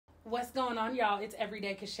What's going on, y'all? It's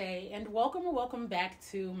Everyday KaShay, and welcome back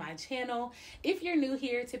to my channel. If you're new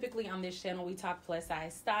here, typically on this channel we talk plus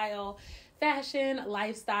size style, fashion,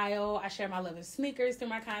 lifestyle. I share my love of sneakers through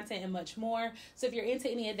my content and much more. So if you're into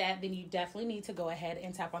any of that, then you definitely need to go ahead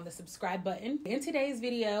and tap on the subscribe button. In today's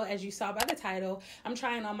video, as you saw by the title, I'm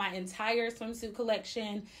trying on my entire swimsuit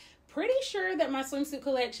collection. Pretty sure that my swimsuit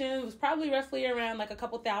collection was probably roughly around like a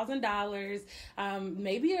couple $1,000s,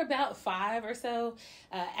 maybe about $5 or so.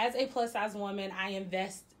 As a plus size woman, I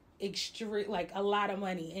invest a lot of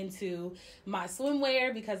money into my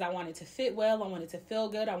swimwear because I want it to fit well, I want it to feel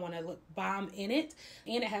good, I want to look bomb in it,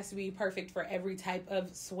 and it has to be perfect for every type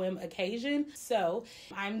of swim occasion. So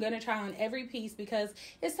I'm gonna try on every piece because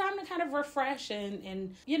it's time to kind of refresh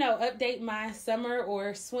and you know, update my summer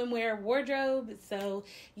or swimwear wardrobe. So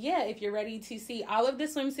yeah, if you're ready to see all of the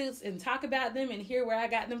swimsuits and talk about them and hear where I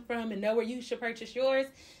got them from and know where you should purchase yours,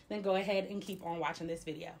 then go ahead and keep on watching this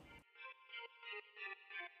video.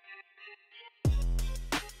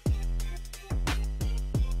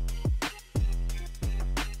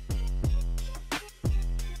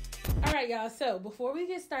 All right, y'all, so before we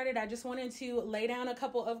get started, I just wanted to lay down a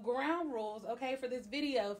couple of ground rules, okay, for this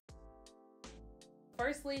video.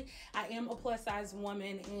 Firstly, I am a plus size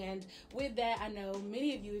woman, and with that, I know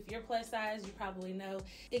many of you, if you're plus size, you probably know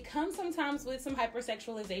it comes sometimes with some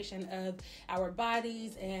hypersexualization of our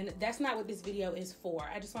bodies, and that's not what this video is for.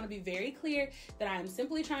 I just want to be very clear that I am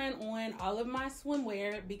simply trying on all of my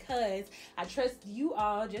swimwear because I trust you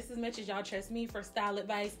all just as much as y'all trust me for style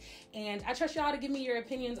advice, and I trust y'all to give me your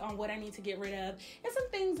opinions on what I need to get rid of and some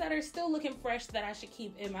things that are still looking fresh that I should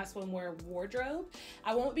keep in my swimwear wardrobe.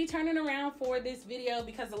 I won't be turning around for this video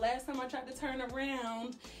because the last time I tried to turn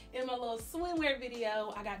around in my little swimwear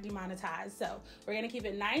video, I got demonetized. So we're gonna keep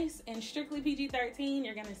it nice and strictly PG-13.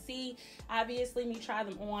 You're gonna see obviously me try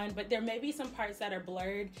them on, but there may be some parts that are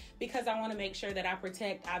blurred because I want to make sure that I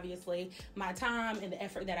protect obviously my time and the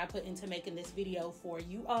effort that I put into making this video for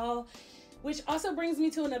you all. Which also brings me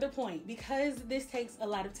to another point. Because this takes a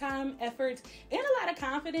lot of time, effort, and a lot of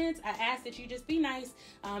confidence, I ask that you just be nice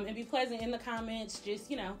and be pleasant in the comments. Just,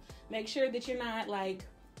 you know, make sure that you're not like,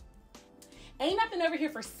 ain't nothing over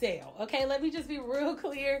here for sale, okay? Let me just be real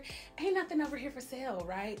clear. Ain't nothing over here for sale,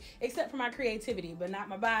 right? Except for my creativity, but not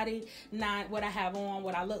my body, not what I have on,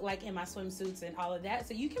 what I look like in my swimsuits and all of that.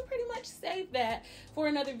 So you can pretty much save that for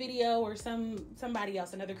another video or somebody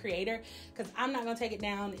else, another creator, because I'm not gonna take it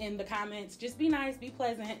down in the comments. Just be nice, be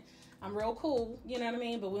pleasant. I'm real cool, you know what I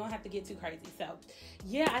mean? But we don't have to get too crazy. So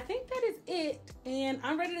yeah, I think that is it. And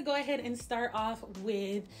I'm ready to go ahead and start off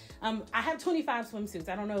with, I have 25 swimsuits.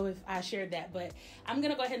 I don't know if I shared that, but I'm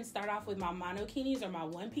gonna go ahead and start off with my monokinis or my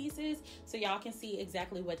one pieces so y'all can see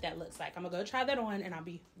exactly what that looks like. I'm gonna go try that on and I'll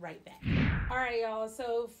be right back. All right, y'all,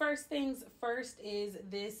 so first things first is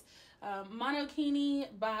this monokini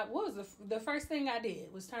by, what was the first thing I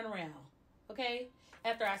did was turn around, okay?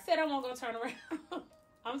 After I said I won't go turn around.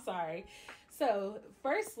 I'm sorry. So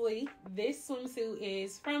firstly, this swimsuit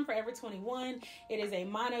is from Forever 21. It is a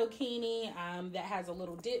monokini that has a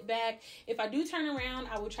little dip back. If I do turn around,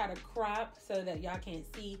 I will try to crop so that y'all can't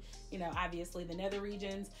see, you know, obviously the nether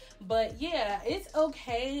regions. But yeah, it's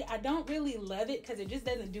okay. I don't really love it because it just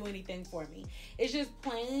doesn't do anything for me. It's just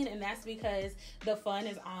plain, and that's because the fun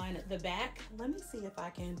is on the back. Let me see if I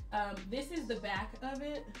can. This is the back of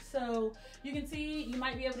it. So you can see, you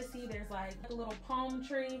might be able to see there's like a little palm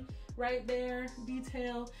tree right there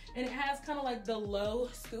detail, and it has kind of like the low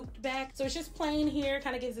scooped back, so it's just plain here,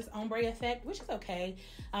 kind of gives this ombre effect, which is okay.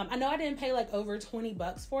 I know I didn't pay like over 20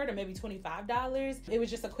 bucks for it, or maybe $25. It was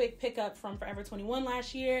just a quick pickup from Forever 21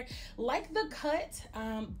 last year. Like the cut,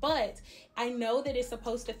 but I know that it's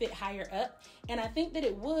supposed to fit higher up, and I think that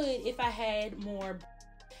it would if I had more.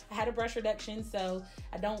 I had a brush reduction, so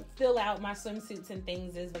I don't fill out my swimsuits and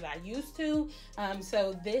things as I used to.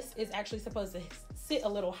 So this is actually supposed to sit a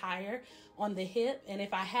little higher on the hip. And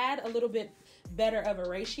if I had a little bit better of a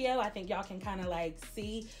ratio, I think y'all can kind of like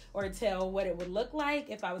see or tell what it would look like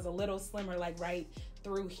if I was a little slimmer, like right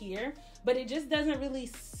through here. But it just doesn't really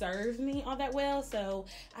serve me all that well. So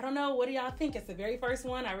I don't know, what do y'all think? It's the very first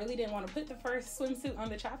one. I really didn't want to put the first swimsuit on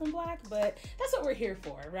the chopping block, but that's what we're here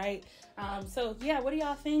for, right? So yeah, what do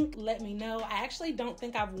y'all think? Let me know. I actually don't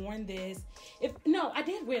think I've worn this. No, I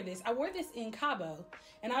did wear this. I wore this in Cabo,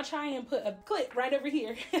 and I'll try and put a clip right over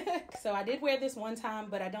here. So I did wear this one time,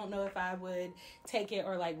 but I don't know if I would take it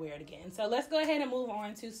or like wear it again. So let's go ahead and move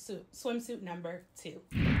on to swimsuit number 2.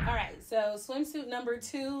 All right, so swimsuit number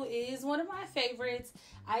 2 is one of my favorites.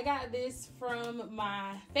 I got this from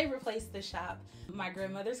my favorite place to shop, my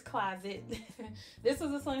grandmother's closet. This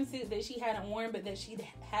was a swimsuit that she hadn't worn, but that she'd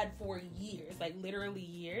had for years, like literally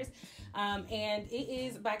years. And it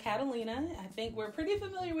is by Catalina. I think we're pretty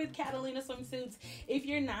familiar with Catalina swimsuits. If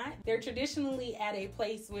you're not, they're traditionally at a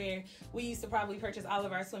place where we used to probably purchase all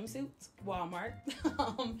of our swimsuits, Walmart.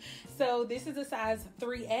 So this is a size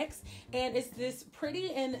 3X, and it's this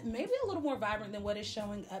pretty and maybe a little more vibrant than what it's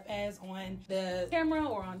showing up as on the camera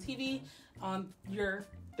or on TV, on your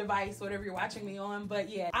device, whatever you're watching me on. But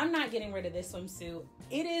yeah, I'm not getting rid of this swimsuit.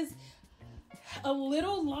 It is a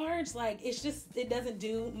little large, like it doesn't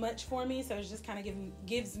do much for me, so it's just kind of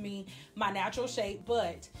gives me my natural shape.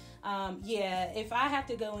 But yeah, if I have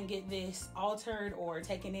to go and get this altered or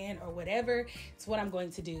taken in or whatever, it's what I'm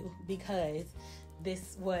going to do, because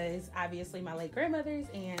this was obviously my late grandmother's,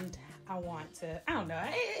 and I want to, I don't know,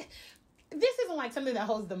 this isn't like something that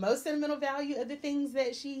holds the most sentimental value of the things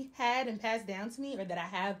that she had and passed down to me, or that I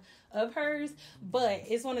have of hers, but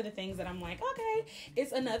it's one of the things that I'm like, okay,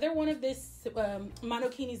 it's another one of this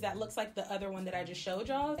monokinis that looks like the other one that I just showed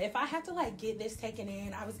y'all. If I have to like get this taken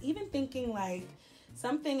in, I was even thinking like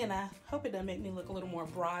something, and I hope it doesn't make me look a little more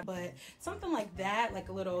broad, but something like that, like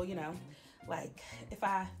a little, you know, like if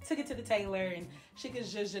I took it to the tailor and she could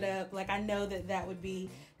zhuzh it up, like I know that that would be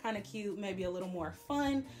kind of cute, maybe a little more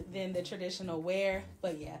fun than the traditional wear.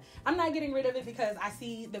 But yeah, I'm not getting rid of it because I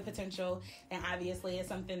see the potential, and obviously it's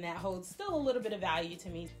something that holds still a little bit of value to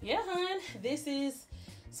me. Yeah, hun, this is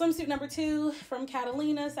swimsuit number 2 from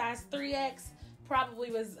Catalina, size 3X. Probably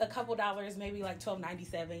was a couple dollars, maybe like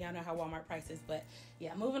 $12.97. Y'all know how Walmart prices. But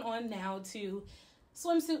yeah, moving on now to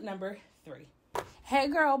swimsuit number 3. Hey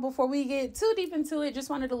girl, before we get too deep into it, just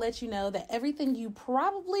wanted to let you know that everything you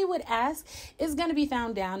probably would ask is going to be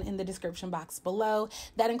found down in the description box below.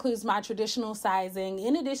 That includes my traditional sizing,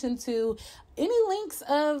 in addition to any links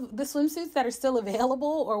of the swimsuits that are still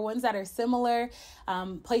available or ones that are similar,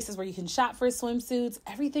 places where you can shop for swimsuits,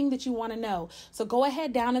 everything that you want to know. So go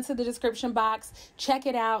ahead down into the description box, check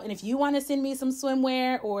it out. And if you want to send me some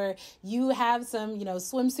swimwear, or you have some, you know,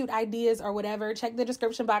 swimsuit ideas or whatever, check the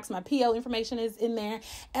description box. My PO information is in there,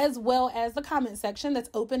 as well as the comment section that's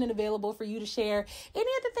open and available for you to share any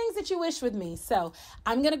of the things that you wish with me. So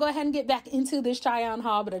I'm going to go ahead and get back into this try on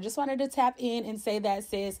haul, but I just wanted to tap in and say that,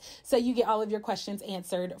 sis, so you get all of your questions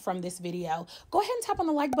answered from this video. Go ahead and tap on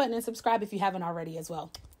the like button and subscribe if you haven't already as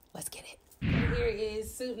well. Let's get it. Here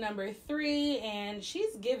is suit number 3, and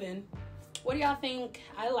she's given. What do y'all think?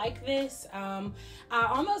 I like this. I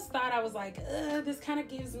almost thought, I was like, this kind of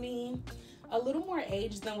gives me a little more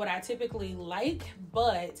age than what I typically like,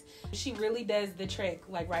 but she really does the trick,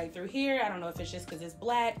 like right through here. I don't know if it's just because it's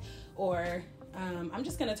black, or I'm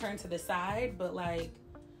just gonna turn to the side, but like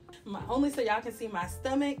only so y'all can see my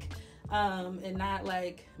stomach, and not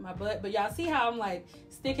like my butt. But y'all see how I'm like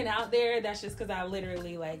sticking out there? That's just because I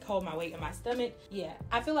literally like hold my weight in my stomach. Yeah,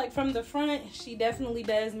 I feel like from the front, she definitely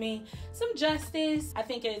does me some justice. I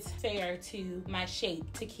think it's fair to my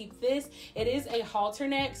shape to keep this. It is a halter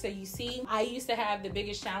neck, so you see, I used to have the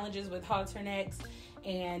biggest challenges with halter necks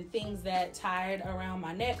and things that tied around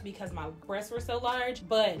my neck because my breasts were so large,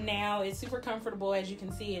 but now it's super comfortable. As you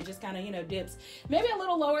can see, it just kind of, you know, dips maybe a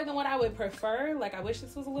little lower than what I would prefer. Like I wish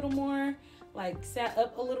this was a little more like sat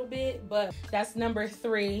up a little bit, but that's number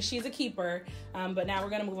 3. She's a keeper. But now we're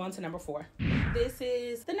gonna move on to number 4. This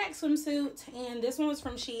is the next swimsuit, and this one was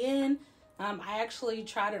from Shein. I actually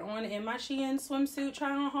tried it on in my Shein swimsuit try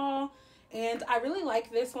on haul, and I really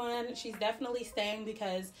like this one. She's definitely staying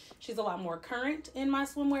because she's a lot more current in my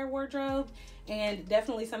swimwear wardrobe, and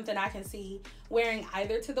definitely something I can see wearing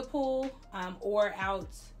either to the pool or out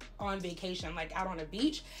on vacation, like out on a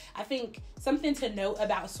beach. I think something to note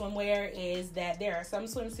about swimwear is that there are some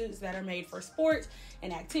swimsuits that are made for sport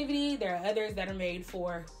and activity. There are others that are made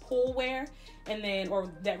for pool wear, and then,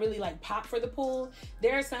 or that really like pop for the pool.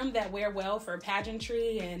 There are some that wear well for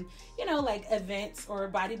pageantry and, you know, like events or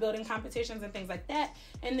bodybuilding competitions and things like that.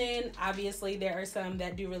 And then obviously there are some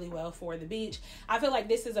that do really well for the beach. I feel like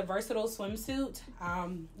this is a versatile swimsuit.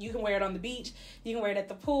 You can wear it on the beach, you can wear it at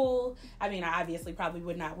the pool. I mean, I obviously probably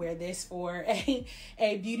would not wear this for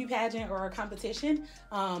a beauty pageant or a competition,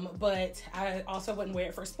 but I also wouldn't wear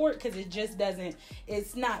it for sport because it just doesn't,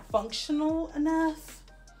 it's not functional enough,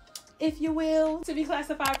 if you will, to be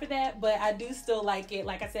classified for that. But I do still like it.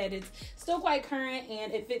 Like I said, it's still quite current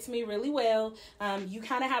and it fits me really well. You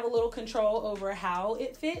kind of have a little control over how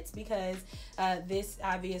it fits because this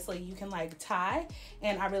obviously you can like tie,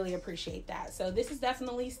 and I really appreciate that. So this is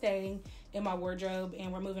definitely staying, in my wardrobe,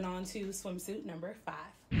 and we're moving on to swimsuit number 5.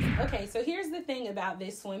 Okay, so here's the thing about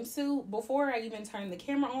this swimsuit. Before I even turned the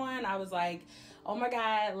camera on, I was like, oh my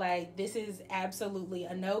God, like this is absolutely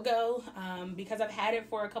a no-go, because I've had it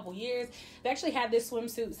for a couple years. I've actually had this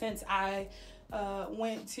swimsuit since I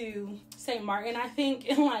went to St. Martin, I think,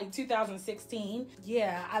 in like 2016.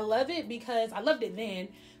 Yeah, I love it because I loved it then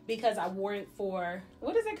because I wore it for,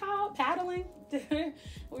 what is it called? Paddling?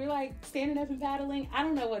 We're like standing up and paddling. I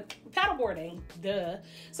don't know what, paddleboarding, duh.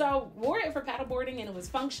 So I wore it for paddleboarding and it was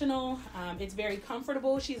functional. It's very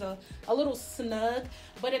comfortable. She's a little snug,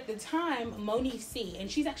 but at the time, MONOKINI I, and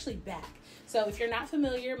she's actually back. So if you're not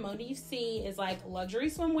familiar, MONOKINI I is like luxury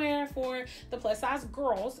swimwear for the plus size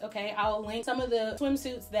girls, okay? I'll link some of the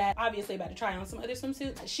swimsuits that obviously about to try on some other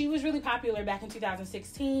swimsuits. She was really popular back in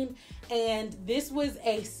 2016, and this was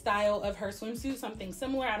a style of her swimsuit, something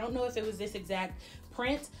similar. I don't know if it was this exact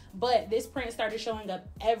print, but this print started showing up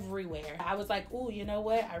everywhere. I was like, ooh, you know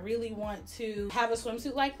what? I really want to have a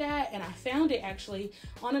swimsuit like that, and I found it actually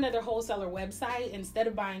on another wholesaler website. Instead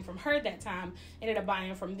of buying from her that time, I ended up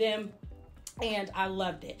buying from them, and I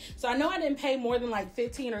loved it. So I know I didn't pay more than like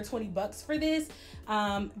 15 or 20 bucks for this,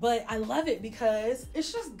 but I love it because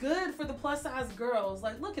it's just good for the plus size girls.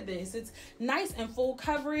 Like, look at this. It's nice and full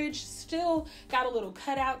coverage, still got a little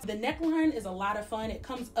cutout. The neckline is a lot of fun. It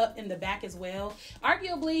comes up in the back as well.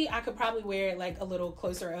 Arguably, I could probably wear it like a little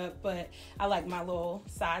closer up, but I like my little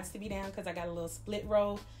sides to be down because I got a little split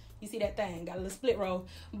roll. You see that thing? Got a little split roll.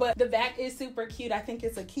 But the back is super cute. I think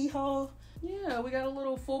it's a keyhole. Yeah, we got a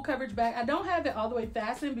little full coverage back. I don't have it all the way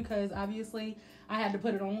fastened because obviously I had to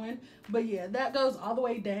put it on. But yeah, that goes all the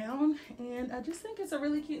way down. And I just think it's a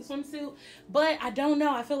really cute swimsuit. But I don't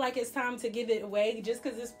know. I feel like it's time to give it away just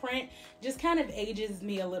because this print just kind of ages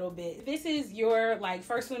me a little bit. If this is your like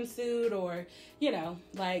first swimsuit, or, you know,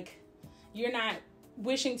 like you're not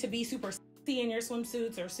wishing to be super in your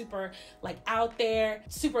swimsuits or super like out there,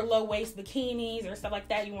 super low waist bikinis or stuff like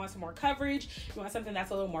that, you want some more coverage, you want something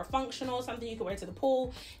that's a little more functional, something you can wear to the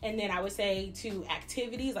pool, and then I would say to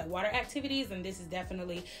activities like water activities, and this is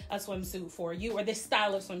definitely a swimsuit for you, or this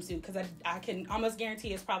style of swimsuit, because I can almost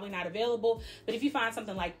guarantee it's probably not available, but if you find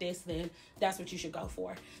something like this, then that's what you should go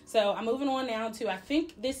for. So I'm moving on now to, I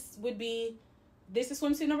think this is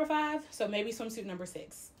swimsuit number 5, so maybe swimsuit number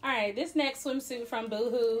 6. All right, this next swimsuit from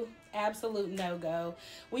Boohoo, absolute no-go.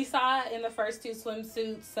 We saw in the first 2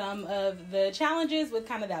 swimsuits some of the challenges with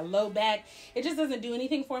kind of that low back. It just doesn't do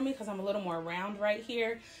anything for me because I'm a little more round right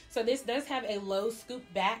here. So this does have a low scoop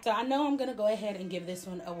back. So I know I'm gonna go ahead and give this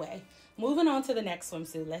one away. Moving on to the next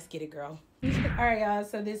swimsuit. Let's get it, girl. All right, y'all,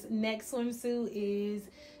 so this next swimsuit is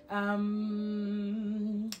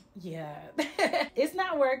yeah, it's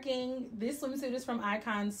not working. This swimsuit is from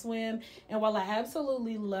Icon Swim, and while I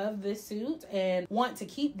absolutely love this suit and want to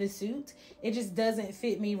keep this suit, it just doesn't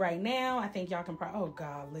fit me right now. I think y'all can oh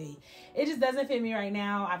golly, it just doesn't fit me right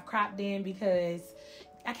now. I've cropped in because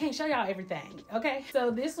I can't show y'all everything, okay?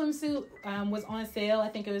 So this swimsuit was on sale. I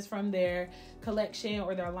think it was from their collection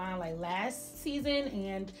or their line like last season,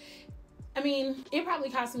 and I mean, it probably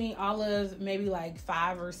cost me all of maybe like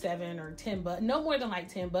 5 or 7 or 10 bucks, no more than like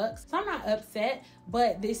 10 bucks. So I'm not upset,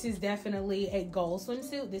 but this is definitely a goal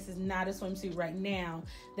swimsuit. This is not a swimsuit right now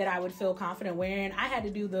that I would feel confident wearing. I had to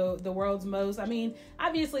do the world's most. I mean,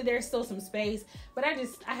 obviously there's still some space, but I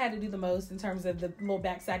had to do the most in terms of the little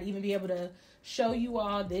backside to even be able to show you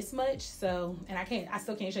all this much. So, and I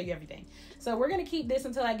still can't show you everything. So we're gonna keep this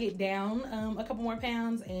until I get down a couple more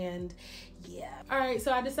pounds, and yeah. All right,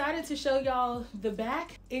 so I decided to show y'all the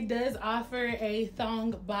back. It does offer a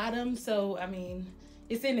thong bottom, so I mean,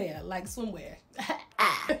 it's in there like swimwear.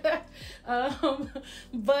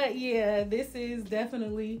 But yeah, this is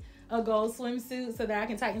definitely a gold swimsuit so that I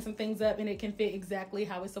can tighten some things up and it can fit exactly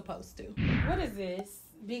how it's supposed to. What is this?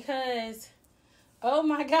 Because, oh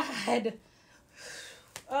my God.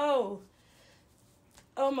 Oh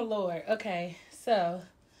my Lord. Okay, so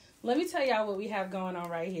let me tell y'all what we have going on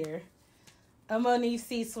right here. A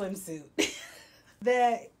MONOKINI swimsuit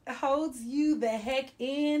that holds you the heck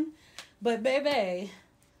in, but baby,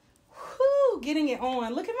 whoo, getting it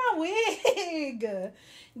on. Look at my wig.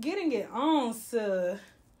 Getting it on, sir.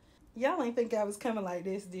 Y'all ain't think I was coming like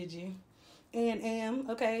this, did you? And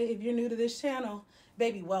okay, if you're new to this channel,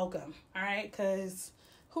 baby, welcome. All right, because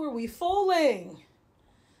who are we fooling?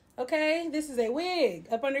 Okay, this is a wig.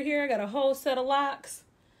 Up under here, I got a whole set of locks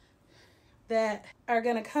that are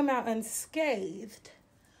gonna come out unscathed,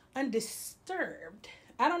 undisturbed.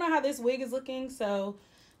 I don't know how this wig is looking, so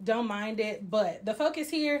don't mind it, but the focus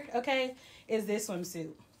here, okay, is this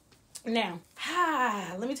swimsuit. Now,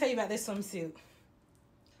 let me tell you about this swimsuit.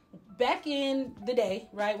 back in the day,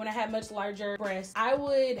 right, when I had much larger breasts, I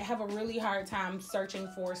would have a really hard time searching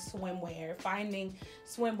for swimwear, finding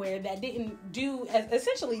swimwear that didn't do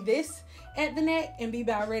essentially this at the neck and be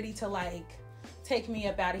about ready to like take me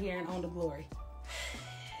up out of here and on to glory.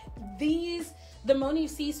 The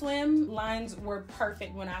MONOKINI swim lines were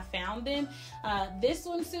perfect when I found them. This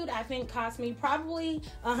swimsuit I think cost me probably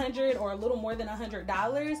 $100 or a little more than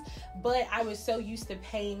 $100, but I was so used to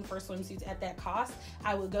paying for swimsuits at that cost.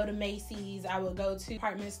 I would go to Macy's, I would go to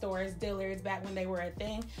department stores, Dillard's back when they were a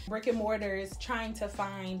thing, brick and mortars, trying to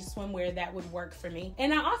find swimwear that would work for me.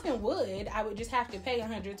 And I often would. I would just have to pay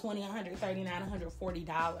 $120, $139,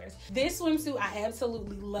 $140. This swimsuit I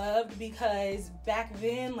absolutely loved because back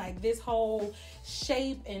then, like this whole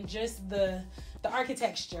shape and just the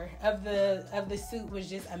architecture of the suit was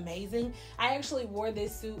just amazing. I actually wore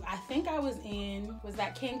this suit, I think I was in, was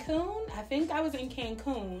that Cancun? I think I was in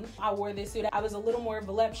Cancun. I wore this suit. I was a little more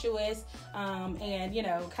voluptuous and you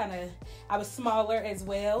know, kind of, I was smaller as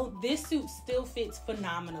well. This suit still fits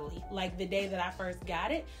phenomenally. Like the day that I first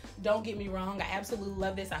got it, don't get me wrong, I absolutely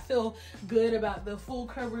love this. I feel good about the full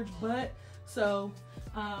coverage butt. So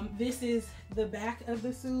this is the back of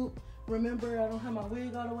the suit. Remember, I don't have my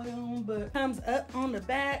wig all the way on, but it comes up on the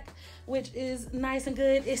back, which is nice and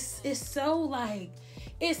good. It's so like,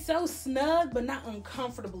 it's so snug, but not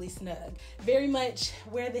uncomfortably snug. Very much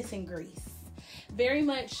wear this in Greece. Very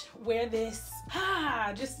much wear this,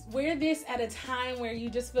 just wear this at a time where you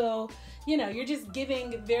just feel, you know, you're just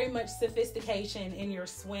giving very much sophistication in your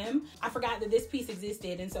swim. I forgot that this piece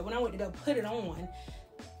existed, and so when I went to go put it on,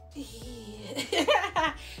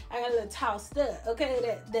 I got a little tossed up,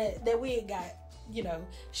 okay? That wig got, you know,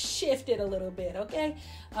 shifted a little bit, okay?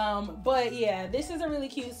 But yeah, this is a really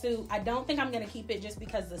cute suit. I don't think I'm gonna keep it just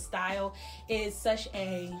because the style is such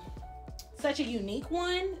a unique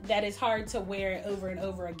one that is hard to wear over and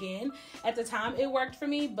over again. At the time it worked for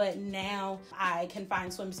me, but now I can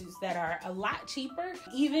find swimsuits that are a lot cheaper.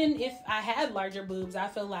 Even if I had larger boobs, I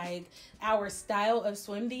feel like our style of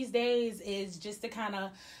swim these days is just to kind of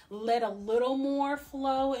let a little more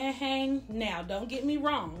flow and hang. Now, don't get me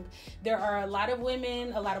wrong. There are a lot of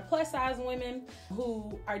women, a lot of plus size women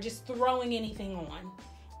who are just throwing anything on.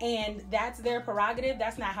 And that's their prerogative.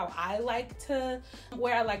 That's not how I like to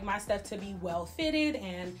wear. I like my stuff to be well fitted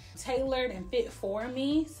and tailored and fit for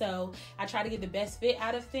me. So I try to get the best fit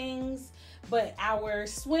out of things. But our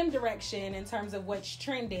swim direction in terms of what's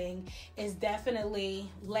trending is definitely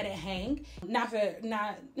let it hang.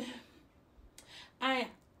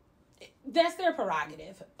 That's their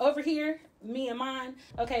prerogative. Over here, me and mine,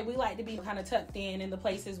 okay, we like to be kind of tucked in the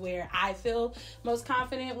places where I feel most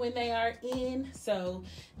confident when they are in. So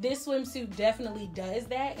this swimsuit definitely does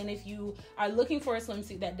that. And if you are looking for a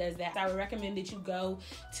swimsuit that does that, I would recommend that you go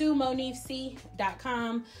to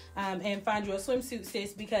MONOKINI.com and find you a swimsuit,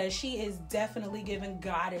 sis, because she is definitely giving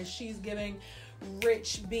goddess. She's giving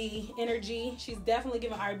rich B energy. She's definitely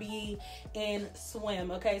giving RBE in swim,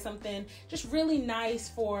 okay? Something just really nice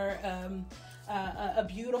for a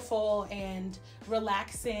beautiful and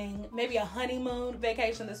relaxing, maybe a honeymoon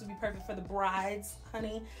vacation. This would be perfect for the brides,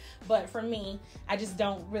 honey. But for me, I just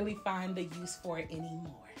don't really find the use for it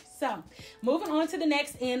anymore. So moving on to the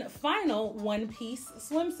next and final one-piece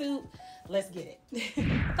swimsuit. Let's get it.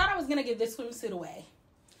 I thought I was gonna give this swimsuit away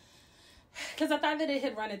because I thought that it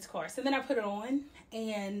had run its course, and then I put it on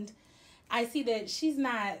and I see that she's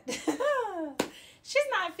not she's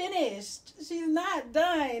not finished. She's not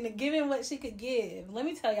done giving what she could give. Let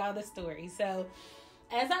me tell y'all the story. So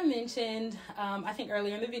as I mentioned, I think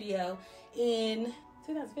earlier in the video, in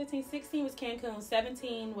 2015, 16 was Cancun,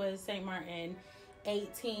 17 was St. Martin,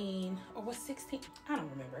 18, or was 16? I don't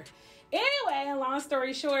remember. Anyway, long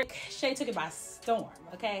story short, KaShay took it by storm,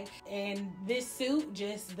 okay? And this suit,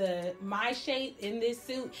 just my shape in this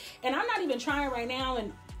suit, and I'm not even trying right now,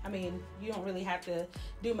 and I mean, you don't really have to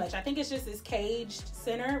do much. I think it's just this caged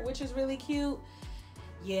center, which is really cute.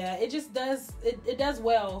 Yeah, it just does, it does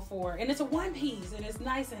well for, and it's a one piece, and it's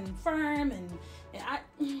nice and firm, and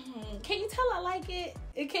can you tell I like it?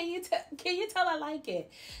 Can you tell I like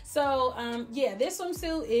it? So, yeah, this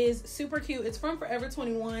swimsuit is super cute. It's from Forever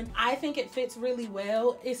 21. I think it fits really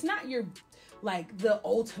well. It's not your, like, the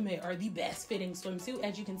ultimate or the best fitting swimsuit.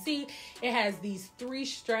 As you can see, it has these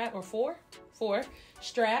four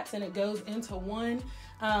straps, and it goes into one.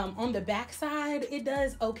 On the back side, it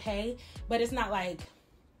does okay, but it's not like,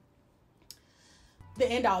 the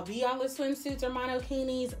end all be all of swimsuits or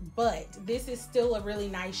monokinis, but this is still a really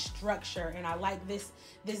nice structure, and I like this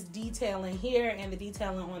detailing here and the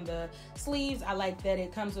detailing on the sleeves. I like that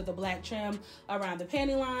it comes with a black trim around the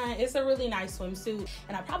panty line. It's a really nice swimsuit,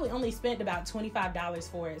 and I probably only spent about $25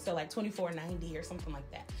 for it, so like $24.90 or something like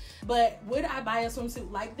that. But would I buy a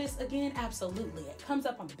swimsuit like this again? Absolutely. It comes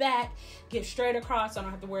up on the back, gets straight across, so I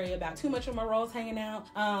don't have to worry about too much of my rolls hanging out.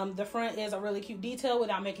 The front is a really cute detail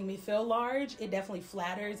without making me feel large. It definitely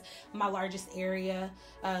flatters my largest area.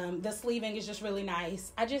 The sleeving is just really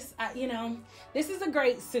nice. You know, this is a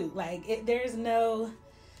great suit. Like, there's no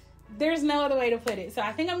other way to put it. So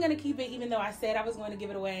I think I'm going to keep it, even though I said I was going to give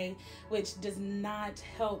it away, which does not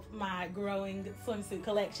help my growing swimsuit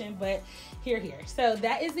collection, but here. So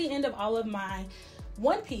that is the end of all of my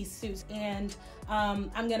one-piece suits, and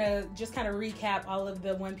I'm gonna just kind of recap all of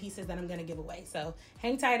the one pieces that I'm gonna give away. So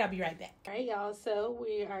hang tight, I'll be right back. All right, y'all, so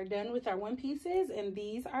we are done with our one pieces, and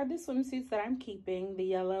these are the swimsuits that I'm keeping: the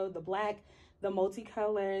yellow, the black, the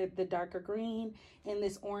multicolored, the darker green, and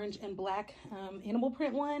this orange and black animal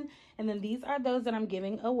print one. And then these are those that I'm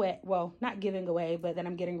giving away. Well, not giving away, but that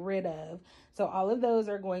I'm getting rid of. So all of those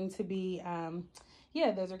are going to be,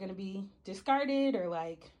 those are going to be discarded or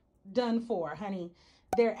like done for, honey.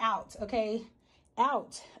 They're out, okay?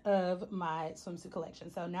 Out of my swimsuit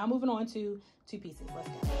collection. So now moving on to two pieces. Let's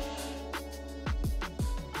go.